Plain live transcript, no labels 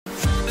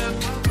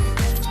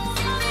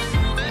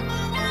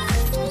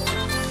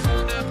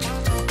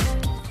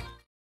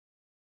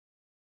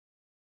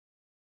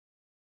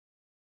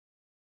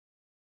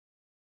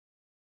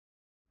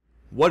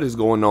What is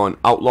going on?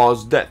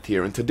 Outlaws Death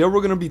here, and today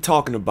we're going to be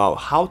talking about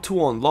how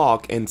to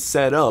unlock and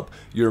set up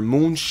your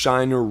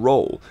Moonshiner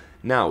role.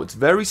 Now, it's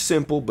very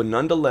simple, but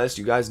nonetheless,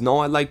 you guys know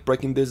I like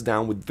breaking this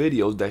down with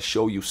videos that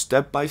show you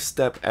step by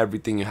step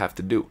everything you have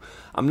to do.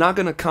 I'm not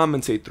going to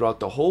commentate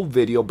throughout the whole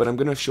video, but I'm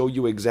going to show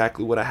you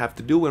exactly what I have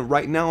to do, and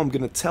right now I'm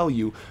going to tell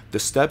you the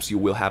steps you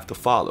will have to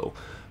follow.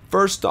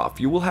 First off,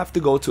 you will have to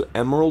go to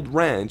Emerald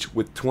Ranch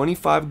with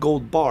 25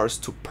 gold bars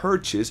to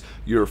purchase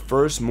your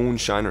first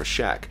Moonshiner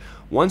shack.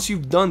 Once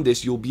you've done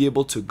this, you'll be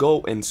able to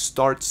go and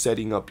start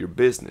setting up your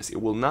business.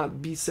 It will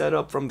not be set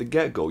up from the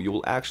get-go. You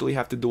will actually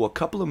have to do a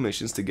couple of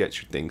missions to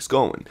get your things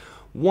going.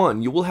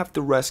 1, you will have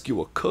to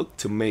rescue a cook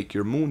to make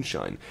your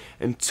moonshine.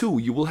 And 2,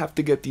 you will have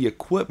to get the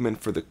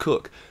equipment for the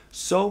cook.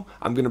 So,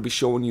 I'm going to be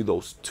showing you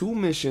those 2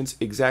 missions,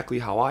 exactly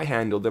how I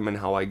handled them and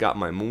how I got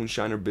my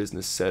Moonshiner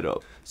business set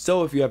up.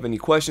 So, if you have any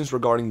questions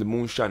regarding the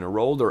Moonshiner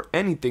role or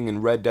anything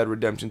in Red Dead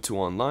Redemption 2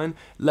 Online,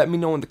 let me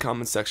know in the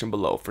comment section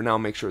below. For now,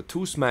 make sure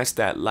to smash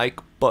that like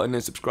button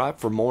and subscribe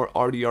for more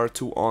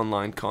RDR2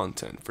 Online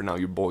content. For now,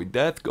 your boy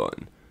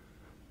Deathgun,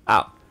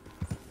 out.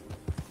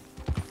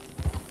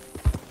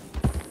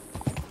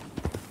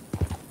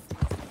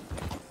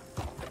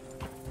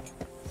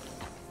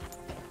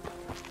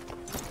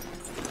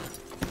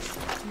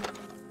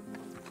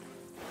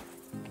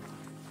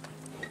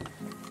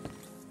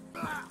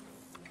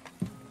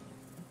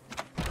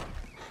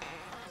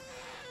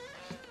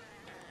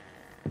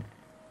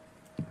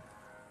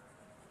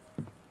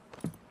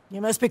 You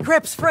must be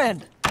Crip's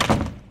friend.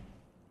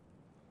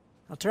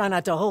 I'll try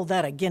not to hold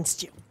that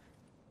against you.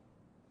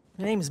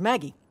 My name's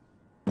Maggie.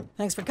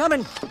 Thanks for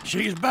coming.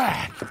 She's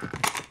back.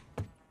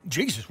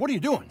 Jesus, what are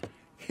you doing?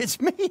 It's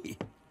me.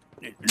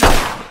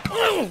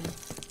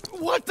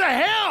 What the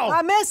hell?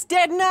 I missed,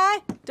 didn't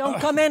I? Don't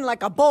come in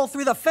like a bull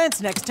through the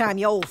fence next time,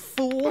 you old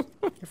fool.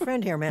 Your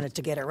friend here managed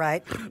to get it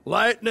right.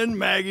 Lightning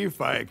Maggie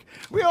Fike.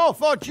 We all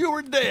thought you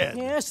were dead.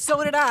 Yeah,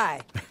 so did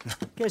I.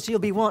 Guess you'll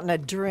be wanting a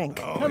drink.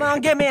 Come yeah.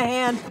 on, give me a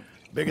hand.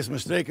 Biggest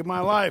mistake of my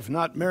life,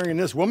 not marrying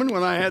this woman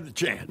when I had the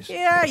chance.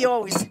 Yeah, you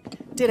always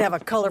did have a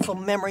colorful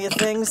memory of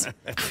things.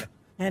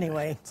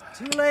 Anyway, it's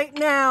too late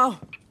now.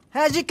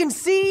 As you can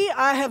see,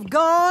 I have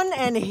gone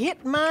and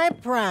hit my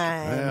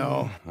prime.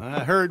 Well,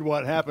 I heard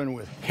what happened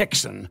with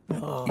Hickson.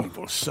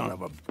 Evil son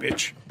of a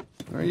bitch.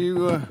 Where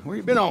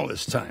you been all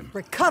this time?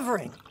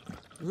 Recovering.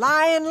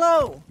 Lying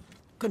low.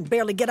 Couldn't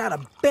barely get out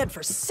of bed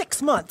for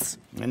 6 months.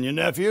 And your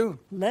nephew?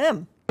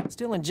 Lem.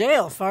 Still in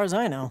jail, as far as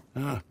I know.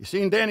 You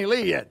seen Danny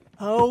Lee yet?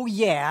 Oh,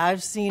 yeah,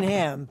 I've seen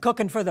him.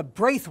 Cooking for the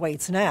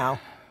Braithwaites now.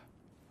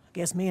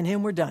 Guess me and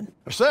him were done.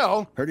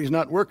 Marcel, heard he's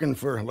not working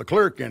for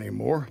Leclerc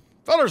anymore.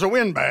 Feller's a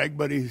windbag,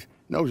 but he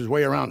knows his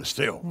way around the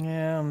still.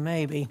 Yeah,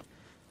 maybe.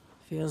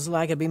 Feels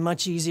like it'd be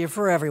much easier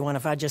for everyone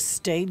if I just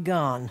stayed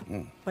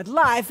gone. But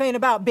life ain't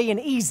about being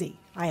easy.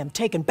 I am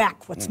taking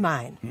back what's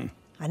mine.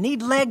 I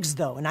need legs,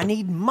 though, and I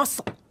need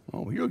muscle.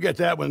 Oh, you'll get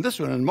that one, this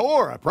one, and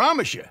more, I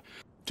promise you.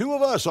 2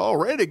 of us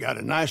already got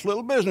a nice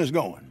little business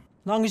going.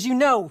 Long as you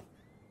know,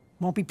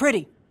 won't be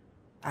pretty.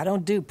 I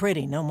don't do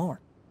pretty no more.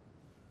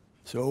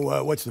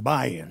 So, what's the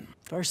buy-in?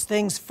 First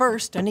things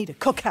first, I need a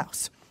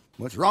cookhouse.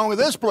 What's wrong with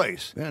this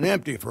place? Been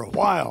empty for a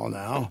while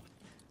now.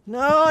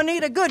 No, I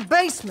need a good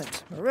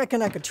basement. I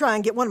reckon I could try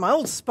and get one of my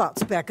old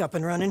spots back up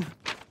and running.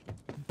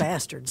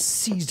 Bastards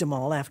seized them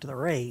all after the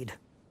raid.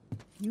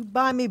 You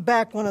buy me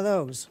back one of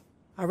those,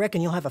 I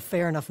reckon you'll have a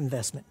fair enough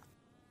investment.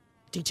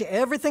 Teach you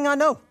everything I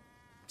know.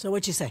 So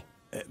what you say?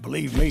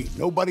 Believe me,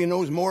 nobody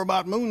knows more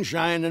about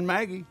moonshine than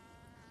Maggie.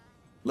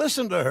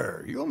 Listen to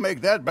her. You'll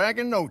make that back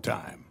in no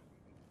time.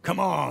 Come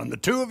on, the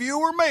 2 of you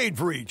were made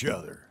for each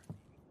other.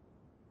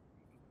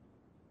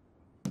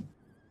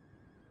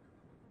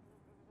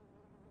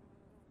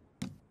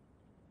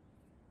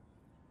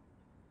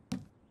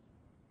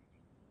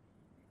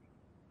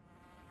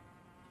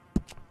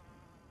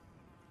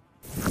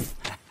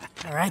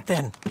 All right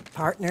then,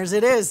 partners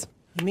it is.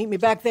 You meet me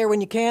back there when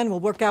you can. We'll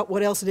work out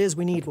what else it is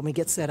we need when we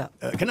get set up.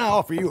 Can I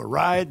offer you a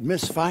ride,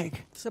 Miss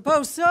Fike?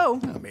 Suppose so.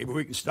 Maybe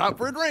we can stop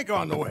for a drink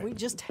on the way. We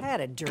just had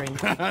a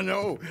drink. I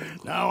know.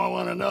 Now I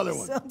want another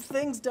one. Some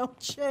things don't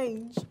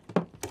change.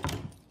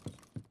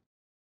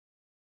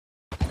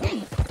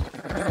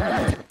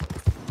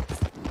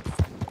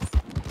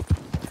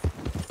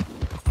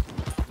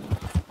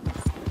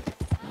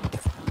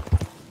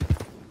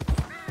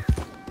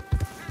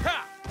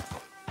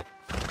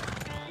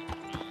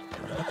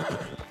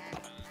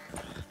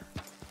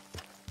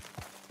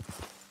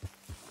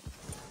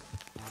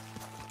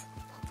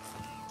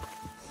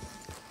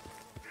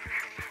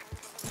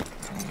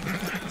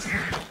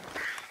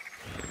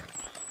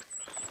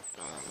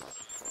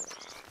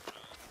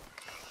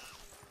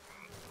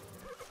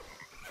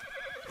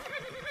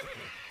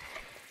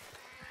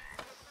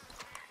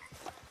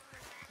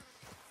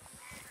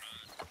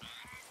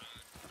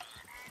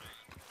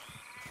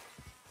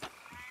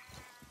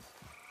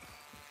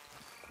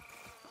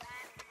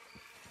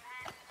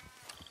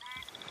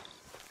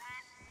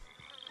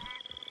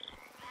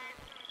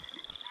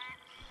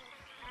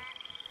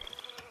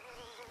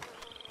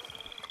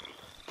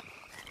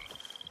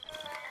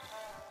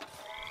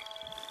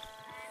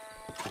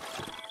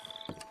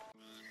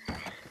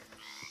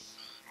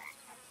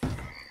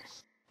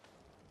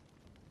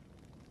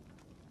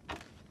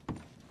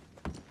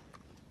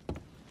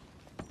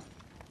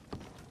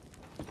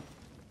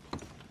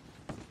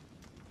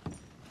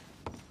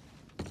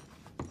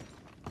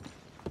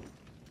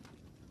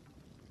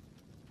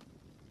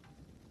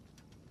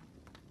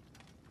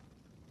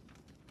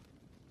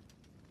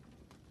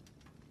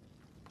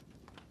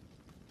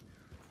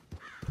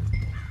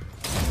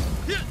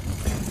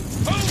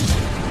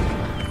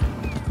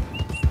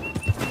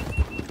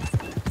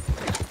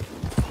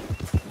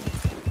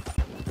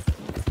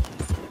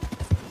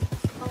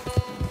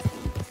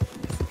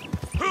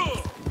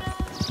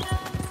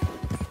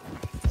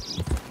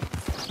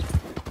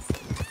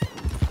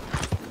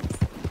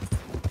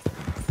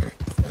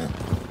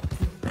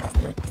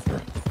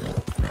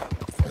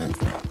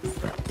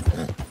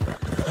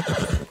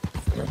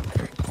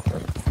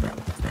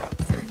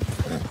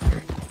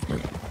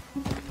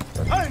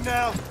 mind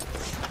now.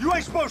 You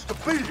ain't supposed to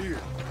be here.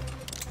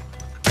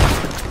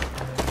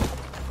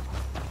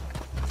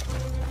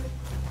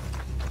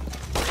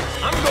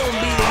 I'm gonna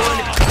be the one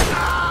that...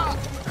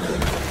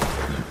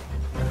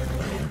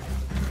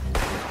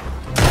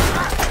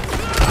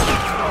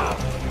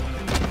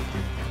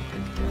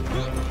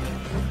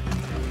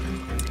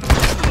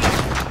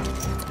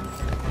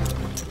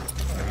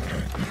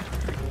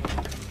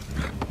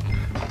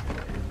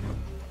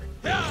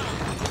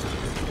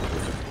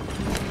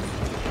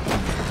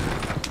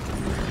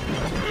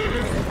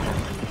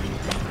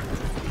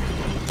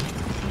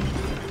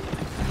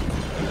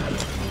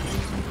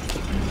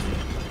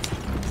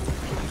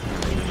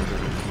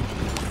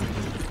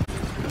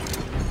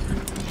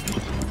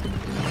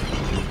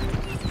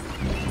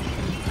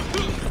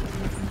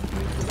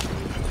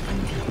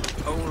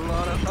 Whole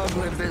lot of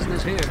ugly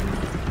business here.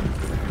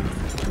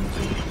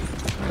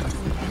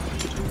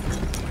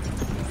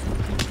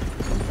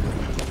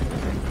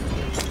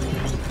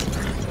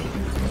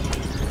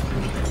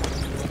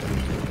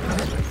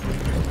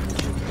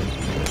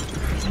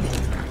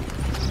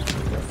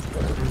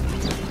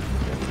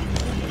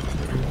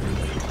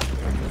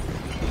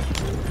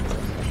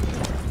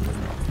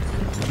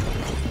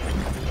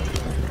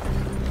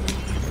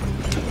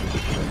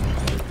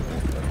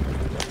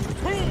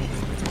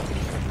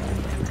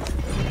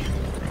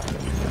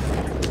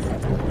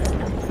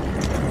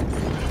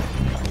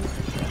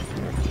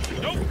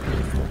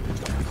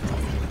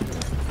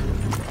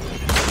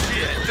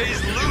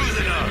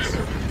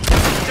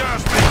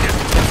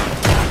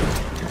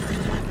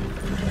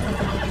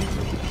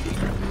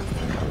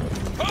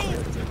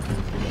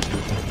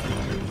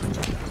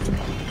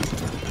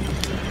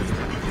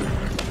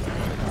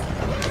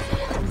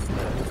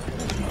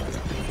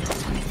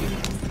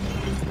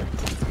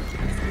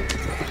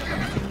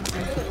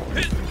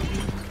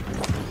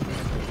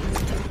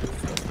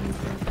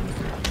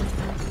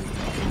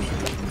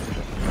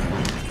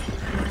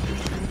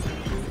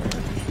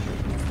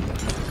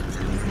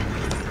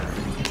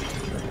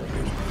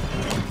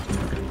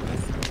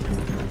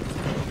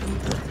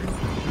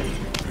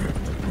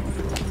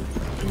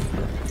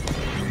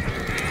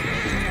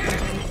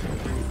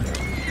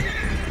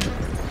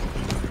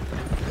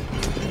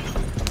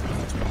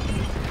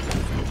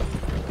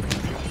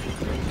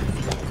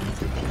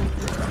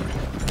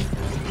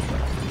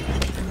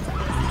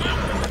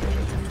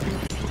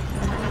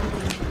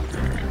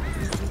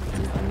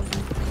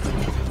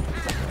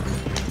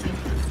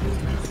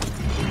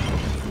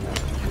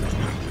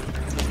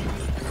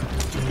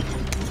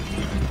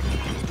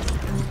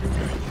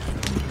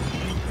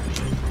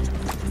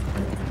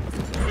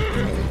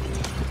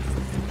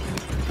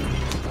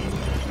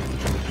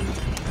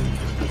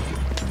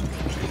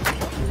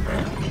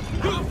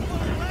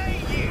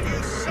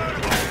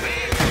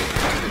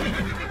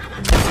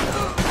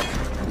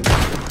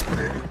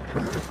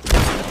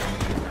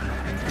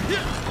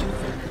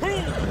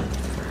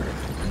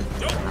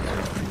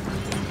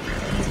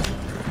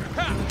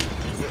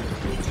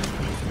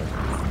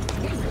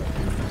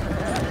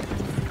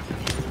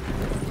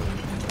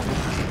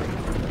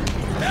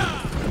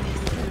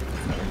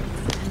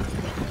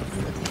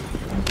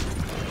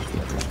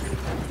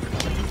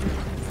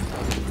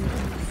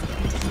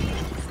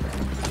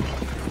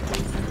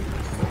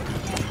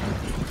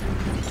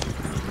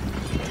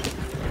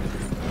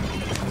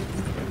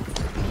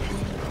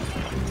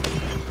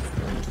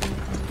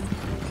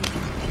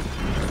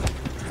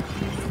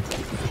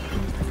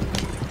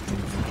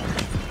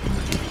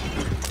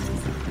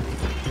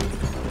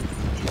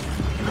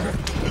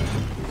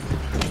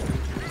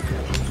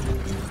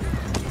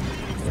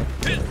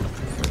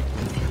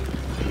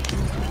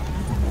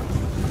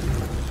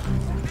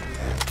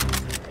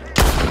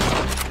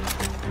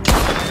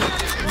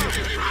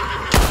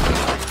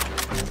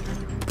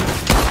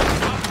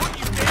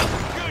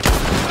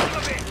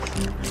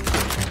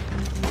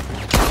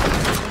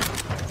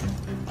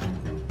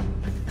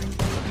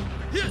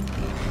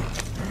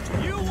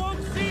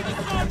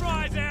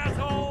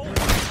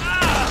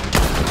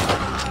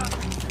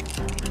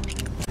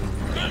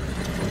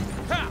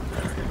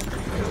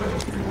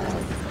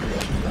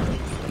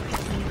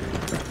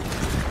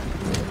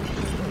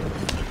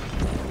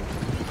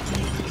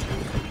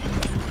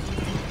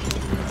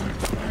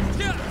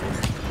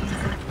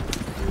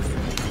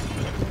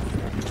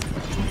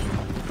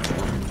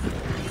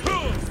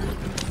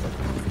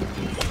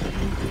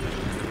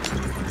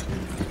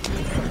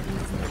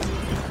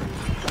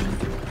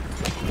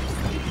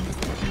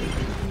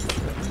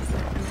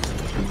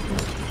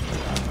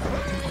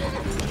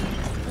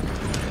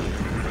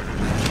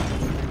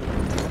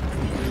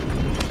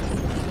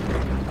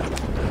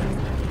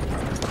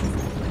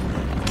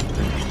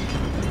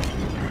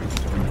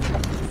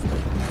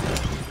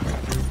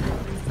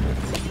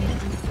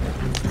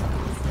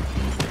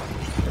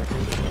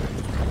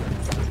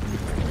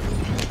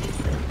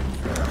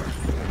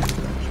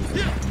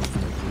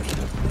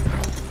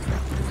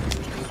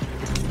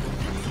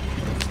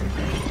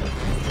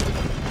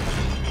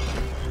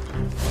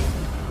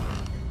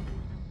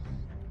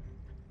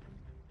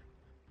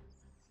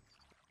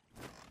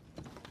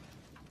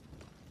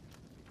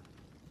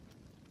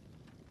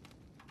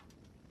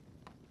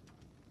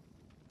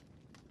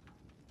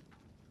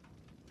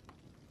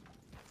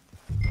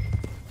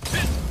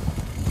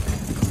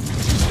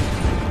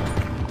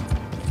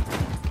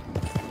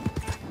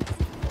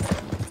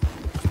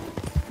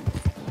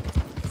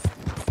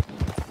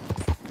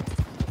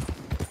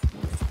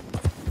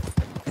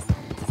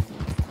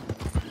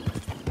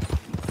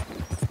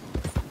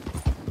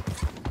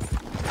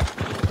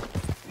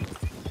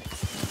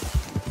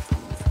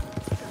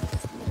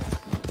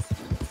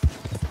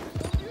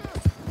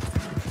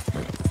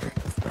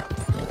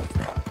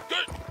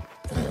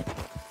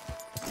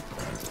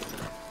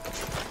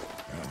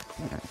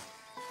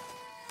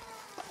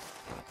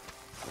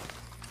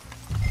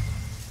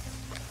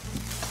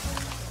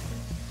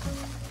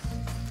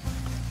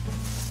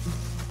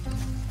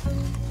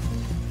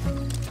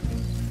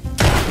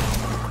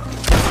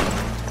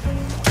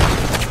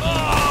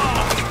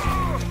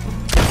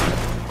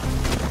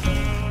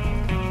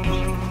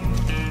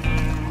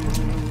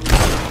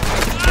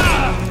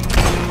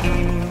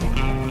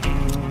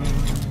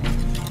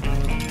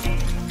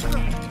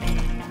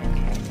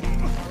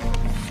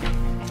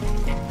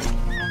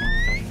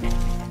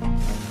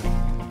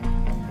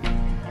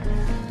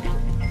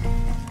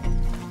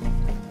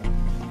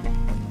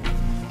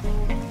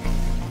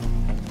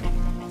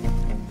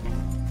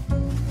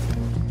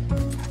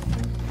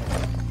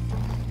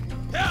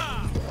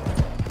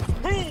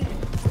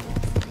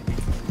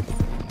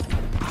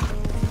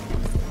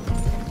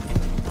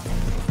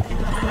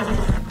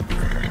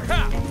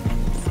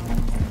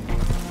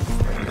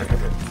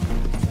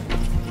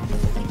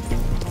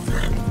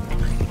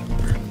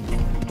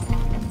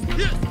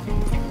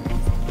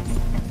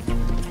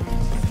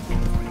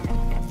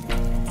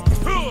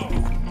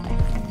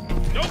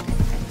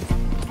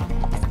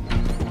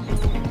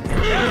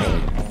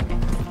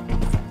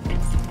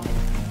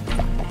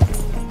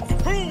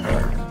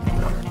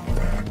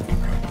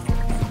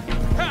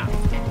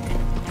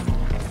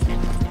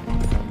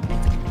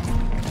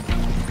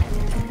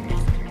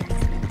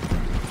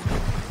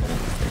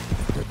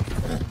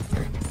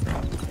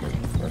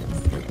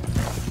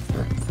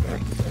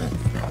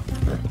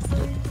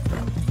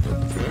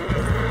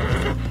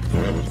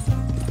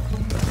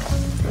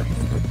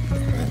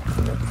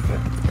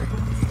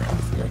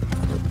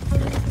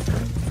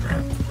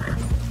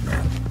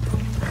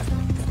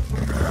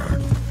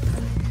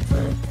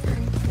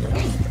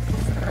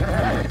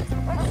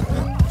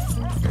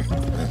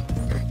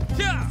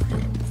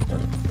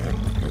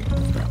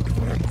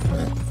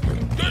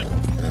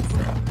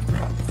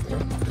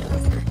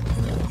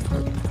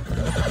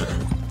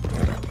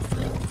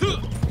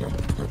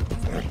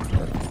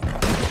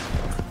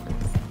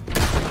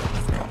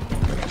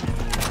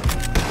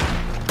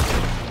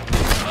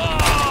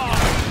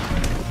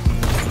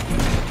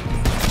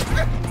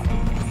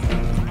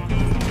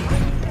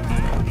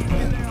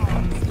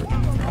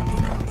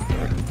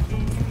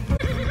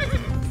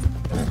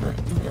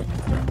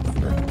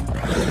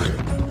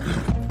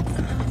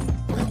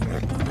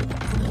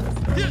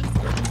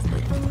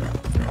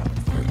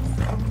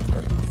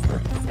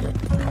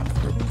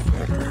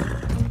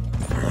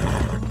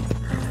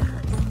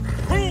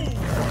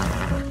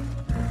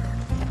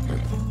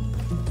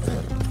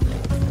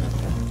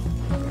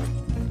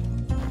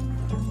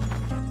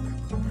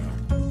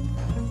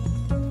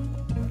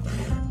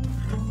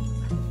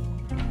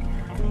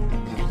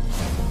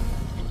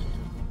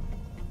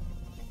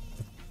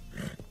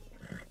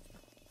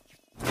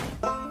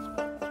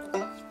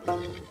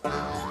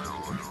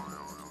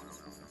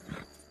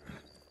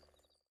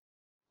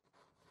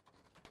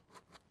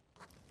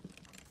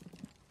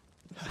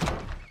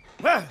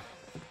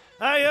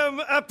 I am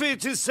happy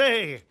to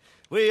say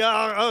we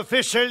are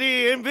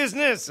officially in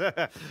business.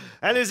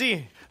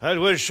 Allez-y, I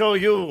will show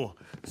you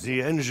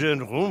the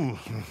engine room.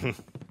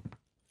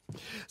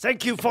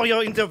 Thank you for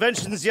your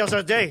interventions the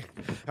other day.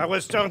 I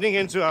was turning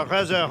into a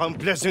rather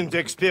unpleasant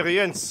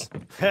experience.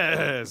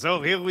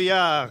 So here we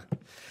are.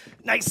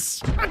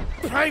 Nice and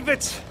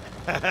private.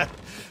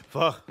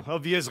 For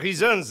obvious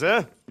reasons,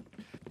 huh?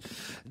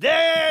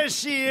 There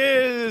she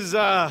is!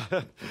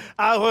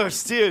 Our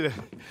still.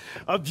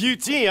 A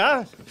beauty,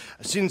 huh?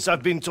 Since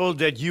I've been told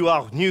that you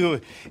are new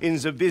in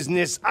the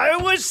business, I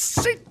was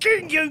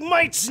thinking you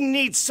might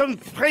need some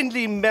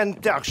friendly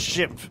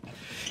mentorship.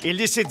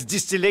 Illicit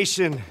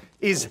distillation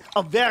is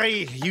a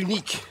very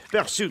unique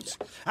pursuit.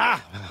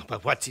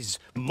 But what is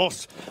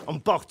most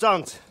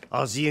important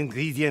are the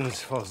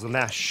ingredients for the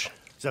mash.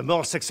 The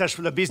more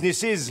successful a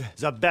business is,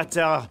 the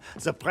better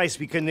the price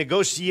we can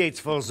negotiate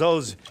for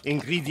those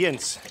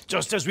ingredients.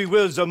 Just as we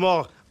will, the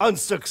more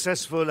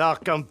unsuccessful our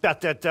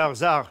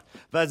competitors are.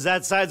 But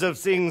that side of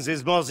things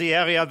is more the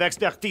area of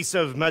expertise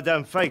of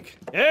Madame Fike.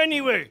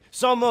 Anyway,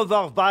 some of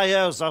our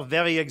buyers are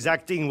very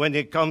exacting when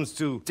it comes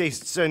to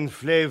tastes and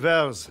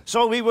flavors.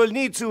 So we will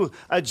need to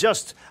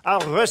adjust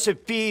our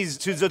recipes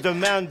to the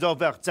demand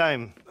over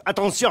time.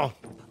 Attention,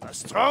 a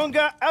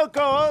stronger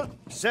alcohol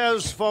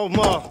sells for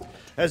more,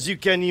 as you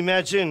can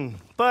imagine.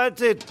 But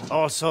it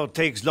also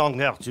takes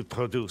longer to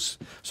produce.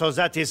 So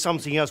that is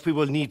something else we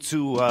will need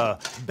to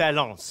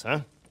balance, huh?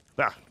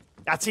 Well,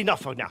 that's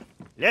enough for now.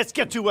 Let's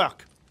get to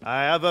work.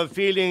 I have a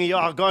feeling you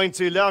are going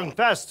to learn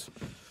fast.